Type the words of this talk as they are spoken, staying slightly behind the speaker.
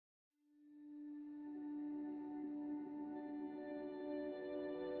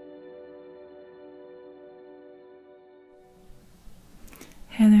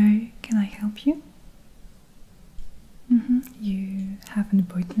help you? You have an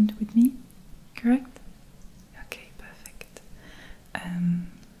appointment with me, correct? Okay, perfect.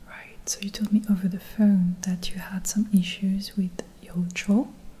 Right, so you told me over the phone that you had some issues with your jaw,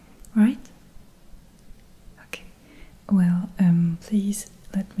 right? Okay, well, please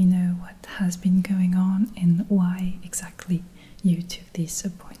let me know what has been going on and why exactly you took this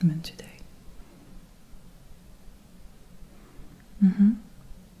appointment today.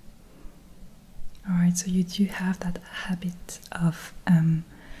 Alright, so you do have that habit of,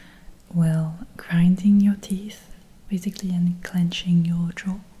 well, grinding your teeth, basically, and clenching your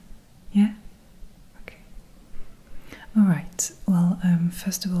jaw, yeah? Okay. Alright, well,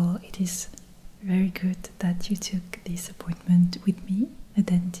 first of all, it is very good that you took this appointment with me, a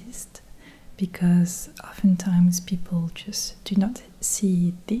dentist, because oftentimes people just do not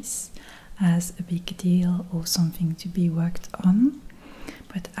see this as a big deal or something to be worked on,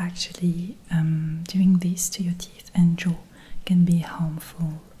 but actually doing this to your teeth and jaw can be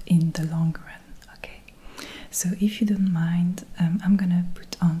harmful in the long run. Okay, so if you don't mind, I'm gonna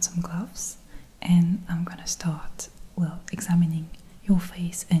put on some gloves and I'm gonna start, well, examining your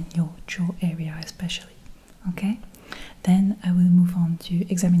face and your jaw area especially. Okay, then I will move on to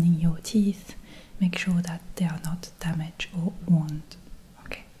examining your teeth, make sure that they are not damaged or wound.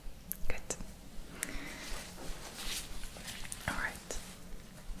 Okay, good. All right.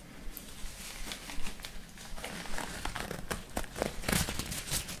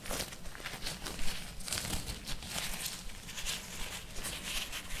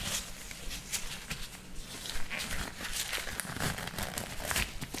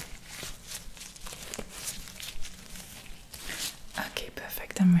 Okay,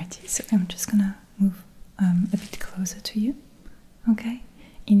 perfect, I'm ready. So I'm just gonna move a bit closer to you, okay,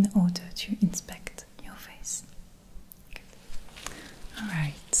 in order to inspect your face. Good.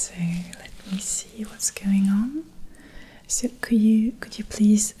 Alright, so let me see what's going on. So could you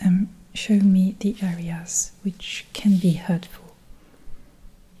please show me the areas which can be hurtful?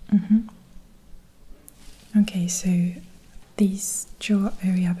 Okay, so this jaw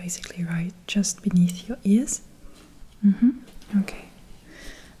area basically, right, just beneath your ears? Okay,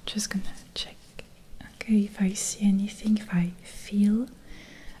 just gonna check. Okay, if I see anything, if I feel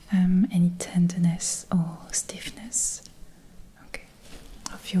any tenderness or stiffness, okay,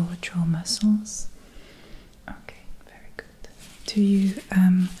 of your jaw muscles. Okay, very good. Do you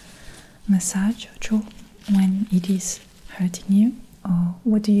massage your jaw when it is hurting you, or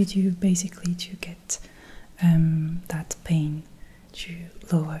what do you do basically to get that pain to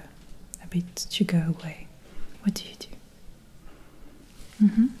lower a bit, to go away? What do you do?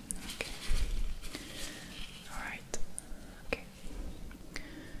 Okay. All right. Okay.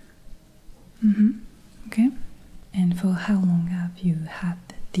 Okay. And for how long have you had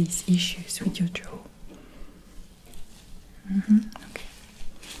these issues with your jaw? Okay.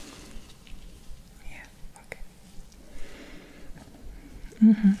 Yeah. Okay.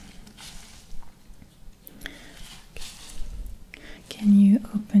 Can you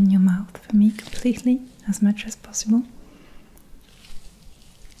open your mouth for me completely, as much as possible?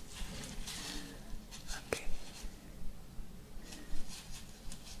 Okay.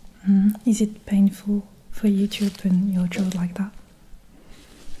 Is it painful for you to open your jaw like that?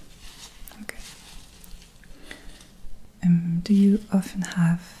 Okay. Do you often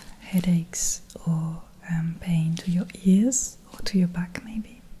have headaches or pain to your ears or to your back,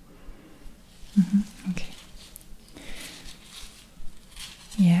 maybe? Okay.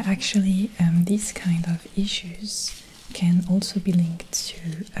 Yeah, actually, these kind of issues can also be linked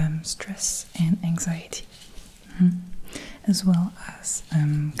to stress and anxiety, as well as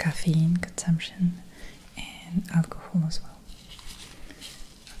caffeine consumption and alcohol as well.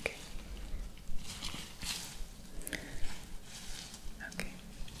 Okay. Okay.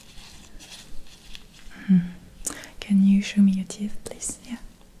 Can you show me your teeth, please? Yeah.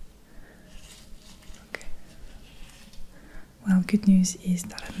 Okay. Well, good news is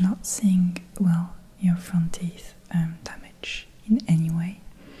that I'm not seeing, well, your front teeth damage in any way,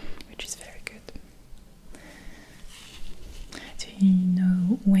 which is very good. Do you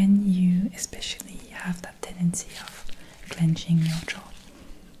know when you especially have that tendency of clenching your jaw?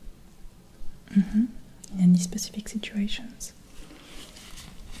 In any specific situations?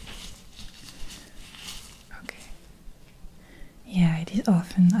 Okay. Yeah, it is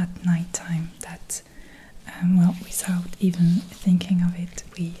often at night time that, well, without even thinking of it,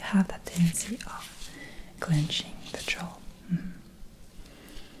 we have that tendency of clenching the jaw.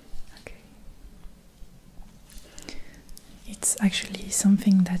 Okay. It's actually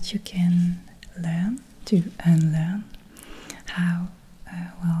something that you can learn to unlearn, how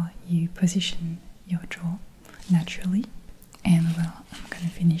well you position your jaw naturally. And well, I'm gonna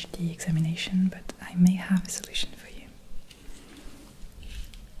finish the examination, but I may have a solution for you.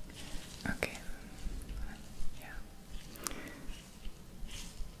 Okay. Yeah.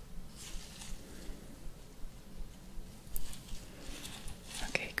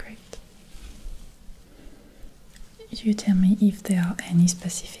 Okay, great. You tell me if there are any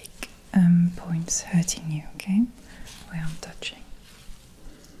specific points hurting you, okay? Where I'm touching.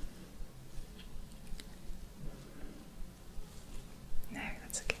 No,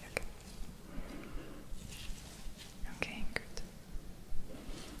 that's okay, okay. Okay, good.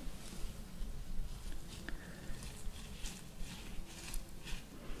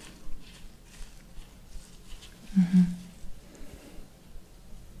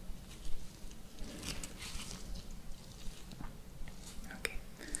 Okay.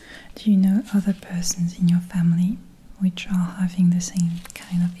 Do you know other persons in your family which are having the same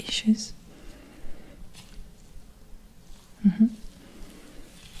kind of issues?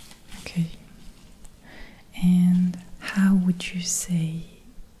 Okay. And how would you say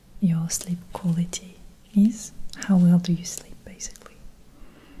your sleep quality is? How well do you sleep, basically?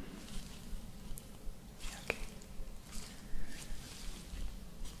 Okay.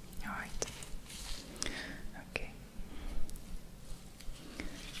 All right. Okay.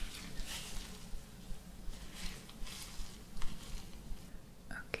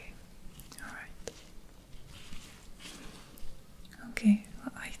 Okay. All right. Okay.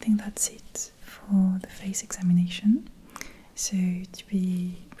 Well, I think that's it for the face examination. So to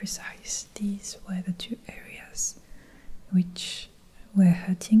be precise, these were the two areas which were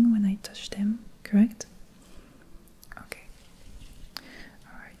hurting when I touched them, correct? Okay.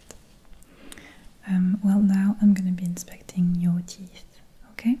 Alright. Well, now I'm gonna be inspecting your teeth,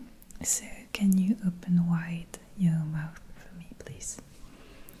 okay? So can you open wide your mouth for me, please?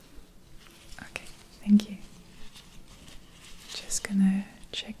 Okay, thank you. Just gonna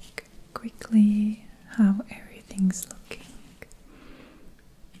check quickly how everything's looking.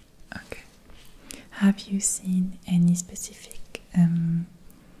 Okay. Have you seen any specific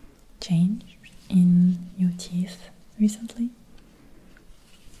change in your teeth recently?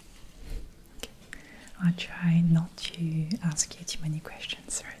 Okay. I'll try not to ask you too many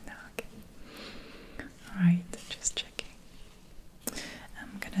questions right now. Okay. Alright, just checking.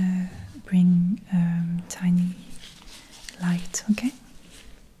 I'm gonna bring tiny light, okay?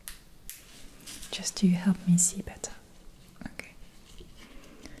 Just to help me see better. Okay.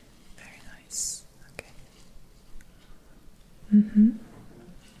 Very nice. Okay.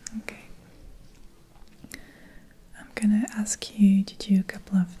 Okay. I'm gonna ask you to do a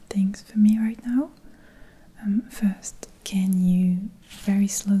couple of things for me right now. First, can you very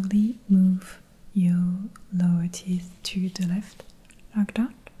slowly move your lower teeth to the left, like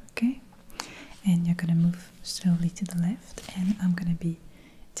that? Okay. And you're gonna move slowly to the left, and I'm gonna be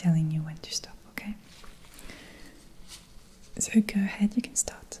telling you when to stop, okay? So go ahead, you can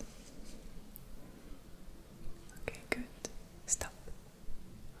start. Okay, good. Stop.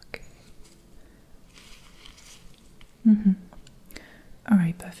 Okay.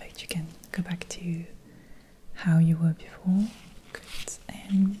 Alright, perfect. You can go back to how you were before. Good.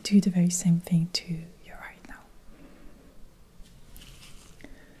 And do the very same thing to your right now.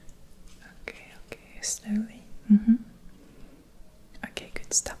 Okay, slowly. Okay,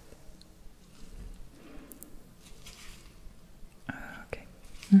 good. Stop. Okay.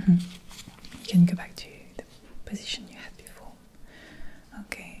 You can go back to the position you had before.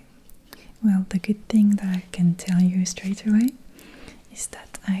 Okay. Well, the good thing that I can tell you straight away is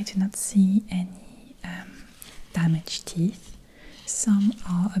that I do not see any damaged teeth. Some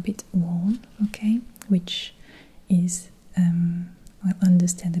are a bit worn, okay, which is well,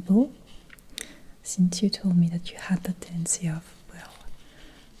 understandable, since you told me that you had the tendency of, well,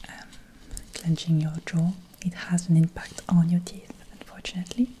 clenching your jaw. It has an impact on your teeth,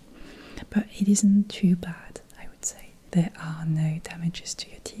 unfortunately, but it isn't too bad, I would say. There are no damages to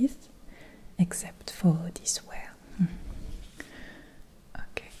your teeth, except for this wear.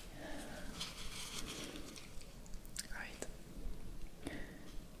 Okay. Right.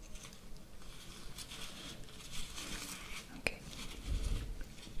 Okay.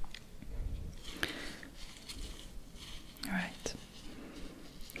 Alright.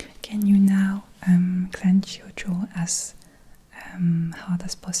 Can you now clench your jaw as hard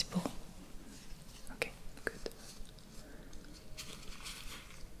as possible? Okay, good.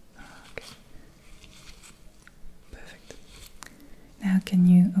 Okay. Perfect. Now can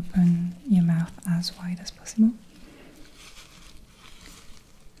you open your mouth as wide as possible?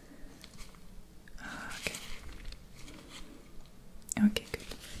 Okay. Okay, good.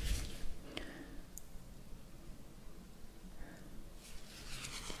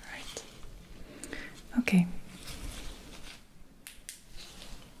 Okay.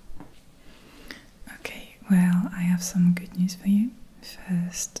 Okay, well, I have some good news for you.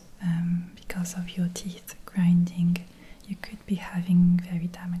 First, because of your teeth grinding, you could be having very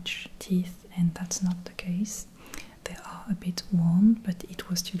damaged teeth, and that's not the case. They are a bit worn, but it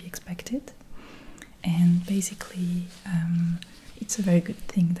was to be expected. And basically, it's a very good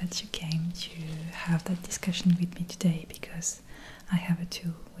thing that you came to have that discussion with me today, because I have a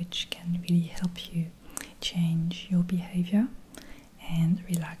tool which can really help you change your behavior and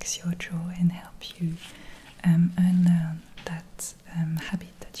relax your jaw and help you unlearn that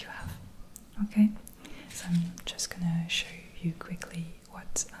habit that you have. Okay, so I'm just gonna show you quickly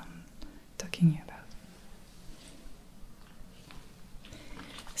what I'm talking about.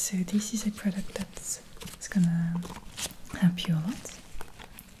 So this is a product that's gonna help you a lot.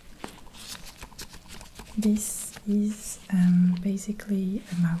 This is basically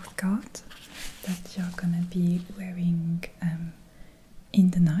a mouth guard that you're gonna be wearing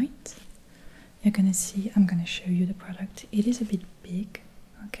in the night. You're gonna see, I'm gonna show you the product. It is a bit big,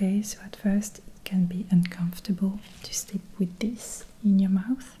 okay, so at first it can be uncomfortable to sleep with this in your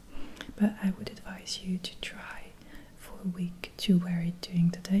mouth, but I would advise you to try for a week to wear it during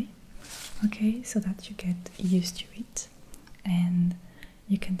the day, okay, so that you get used to it, and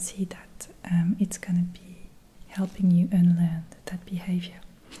you can see that it's gonna be helping you unlearn that behavior.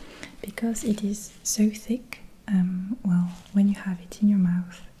 Because it is so thick, well, when you have it in your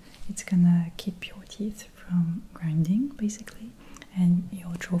mouth, it's gonna keep your teeth from grinding, basically, and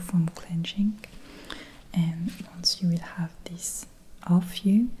your jaw from clenching. And once you will have this off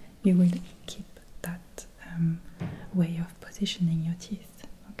you, you will keep that way of positioning your teeth,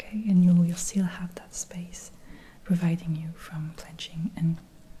 okay? And you will still have that space, providing you from clenching and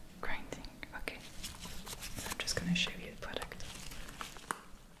grinding, okay? So I'm just gonna show you the product.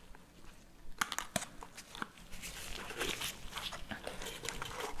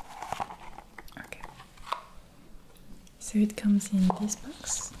 Okay. So it comes in this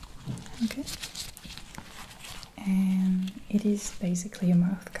box, okay? And it is basically a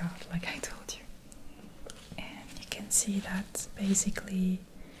mouth guard, like I told you. And you can see that basically,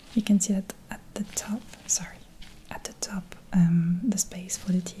 you can see that at the top, the space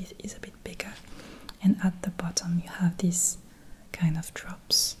for the teeth is a bit bigger, and at the bottom you have these kind of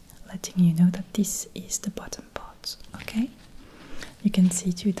drops, letting you know that this is the bottom part, okay? You can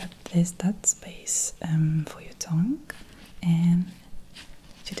see too that there's that space for your tongue, and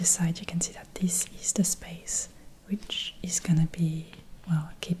to the side you can see that this is the space which is gonna be, well,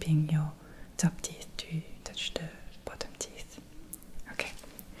 keeping your top teeth to touch the bottom teeth. Okay,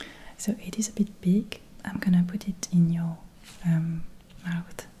 so it is a bit big. I'm gonna put it in your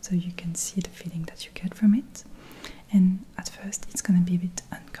mouth so you can see the feeling that you get from it. And at first it's gonna be a bit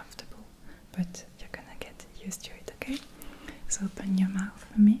uncomfortable, but you're gonna get used to it, okay? So open your mouth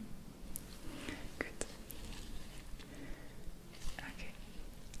for me. Good. Okay,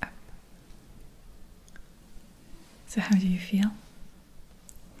 up. So how do you feel?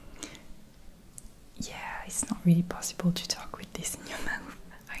 Yeah, it's not really possible to talk with this in your mouth,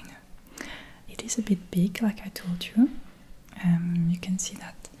 I know. It is a bit big, like I told you. You can see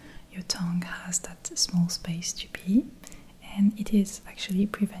that your tongue has that small space to be, and it is actually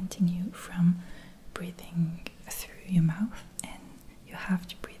preventing you from breathing through your mouth, and you have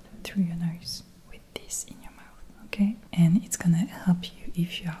to breathe through your nose with this in your mouth, okay? And it's gonna help you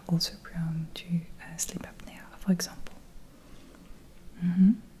if you are also prone to sleep apnea, for example.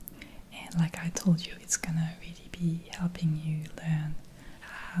 And like I told you, it's gonna really be helping you learn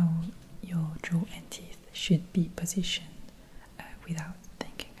how your jaw and teeth should be positioned without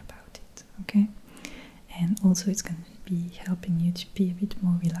thinking about it, okay? And also it's going to be helping you to be a bit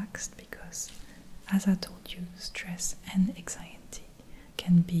more relaxed, because as I told you, stress and anxiety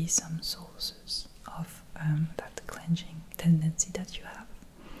can be some sources of that clenching tendency that you have.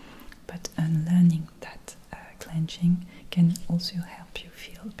 But unlearning that clenching can also help you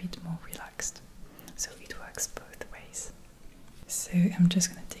feel a bit more relaxed. So it works both ways. So I'm just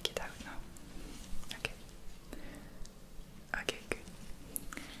gonna take it out now. Okay. Okay,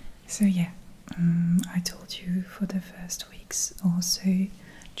 good. So yeah, I told you for the first weeks also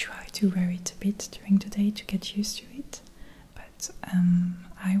try to wear it a bit during the day to get used to it. But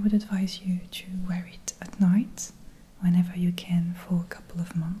I would advise you to wear it at night whenever you can for a couple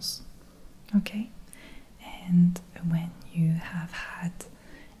of months. Okay? And when you have had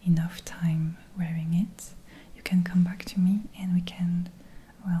enough time wearing it, you can come back to me and we can,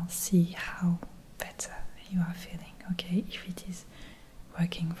 well, see how better you are feeling, okay? If it is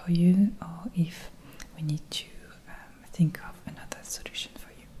working for you, or if we need to think of another solution for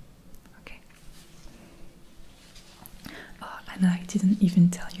you, okay? And I didn't even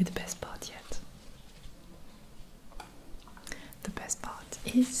tell you the best part yet. The best part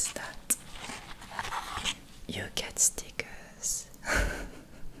is that you get stickers.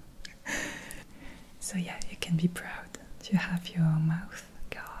 So yeah, you can be proud to have your mouth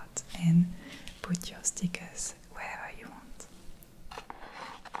guard and put your stickers wherever you want.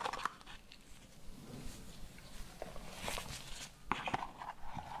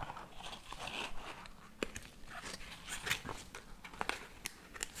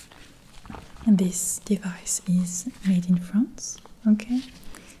 And this device is made in France, okay?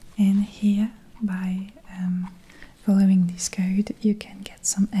 And here, by following this code, you can get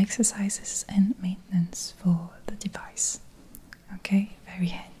some exercises and maintenance for the device, okay? Very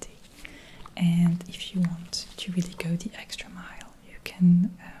handy. And if you want to really go the extra mile, you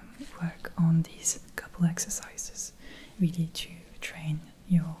can work on these couple exercises, really to train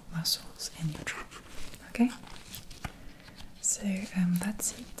your muscles and your jaw, okay? So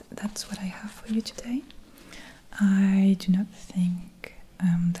that's it. That's what I have for you today. I do not think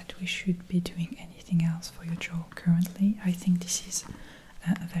that we should be doing anything else for your jaw currently. I think this is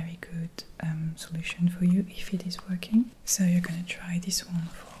a very good solution for you if it is working. So you're gonna try this one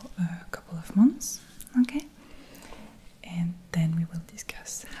for a couple of months, okay? And then we will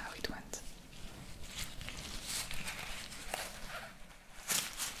discuss how it went.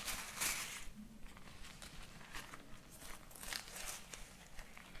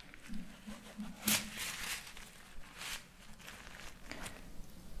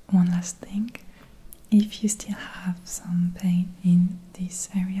 One last thing, if you still have some pain in this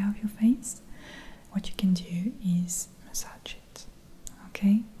area of your face, what you can do is massage it,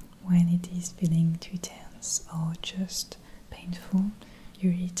 okay? When it is feeling too tense or just painful,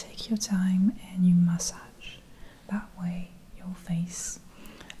 you really take your time and you massage that way your face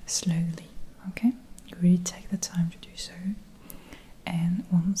slowly, okay? You really take the time to do so, and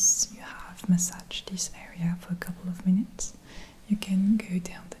once you have massaged this area for a couple of minutes, you can go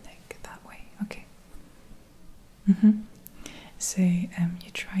down the neck that way, okay? So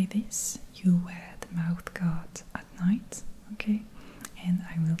you try this, you wear the mouth guard at night, okay? And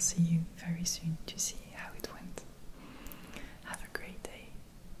I will see you very soon to see